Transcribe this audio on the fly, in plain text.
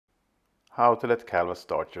How to let Calva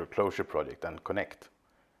start your closure project and connect,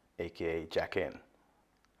 aka jack in.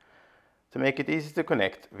 To make it easy to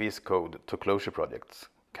connect VS Code to closure projects,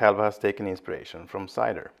 Calva has taken inspiration from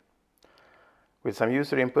Cider. With some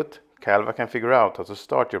user input, Calva can figure out how to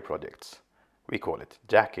start your projects. We call it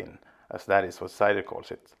jack in, as that is what Cider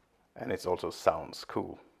calls it, and it also sounds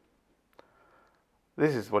cool.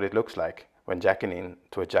 This is what it looks like when jacking in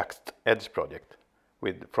to a JUXT Edge project,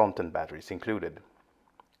 with front-end batteries included.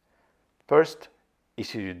 First,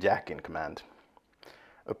 issue your jack in command.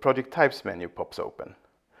 A project types menu pops open.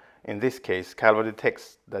 In this case, Calva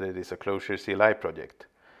detects that it is a Closure CLI project.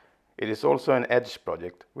 It is also an Edge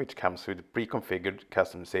project, which comes with pre-configured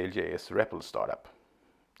custom Sail.js REPL startup.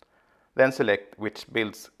 Then select which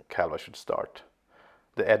builds Calva should start.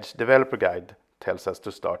 The Edge developer guide tells us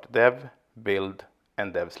to start dev, build,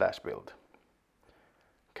 and dev/build.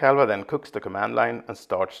 Calva then cooks the command line and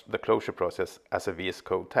starts the closure process as a VS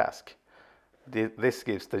Code task. This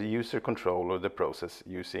gives the user control of the process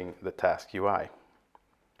using the task UI.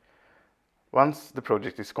 Once the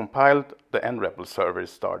project is compiled, the nREPL server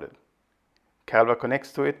is started. Calva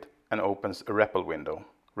connects to it and opens a REPL window,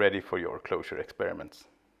 ready for your closure experiments.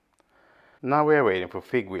 Now we are waiting for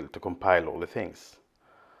Figwheel to compile all the things.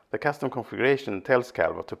 The custom configuration tells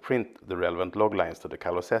Calva to print the relevant log lines to the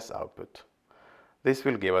CalvaSys output. This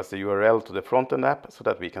will give us the URL to the front-end app so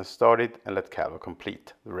that we can start it and let Calva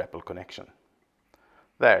complete the REPL connection.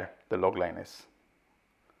 There, the log line is.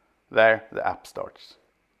 There, the app starts.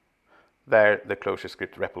 There, the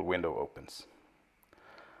ClojureScript REPL window opens.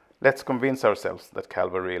 Let's convince ourselves that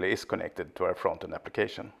Calva really is connected to our front-end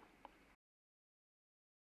application.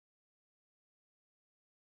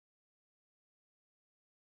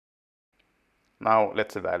 Now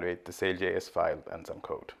let's evaluate the Sail.js file and some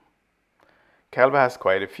code. Calva has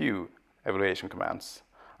quite a few evaluation commands.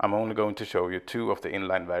 I'm only going to show you two of the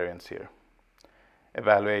inline variants here.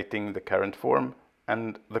 Evaluating the current form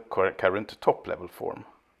and the current top level form.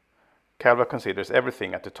 Calva considers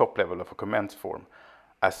everything at the top level of a comments form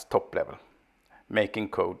as top level, making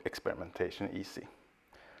code experimentation easy.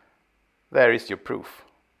 There is your proof.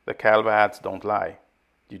 The Calva ads don't lie.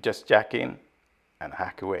 You just jack in and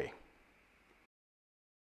hack away.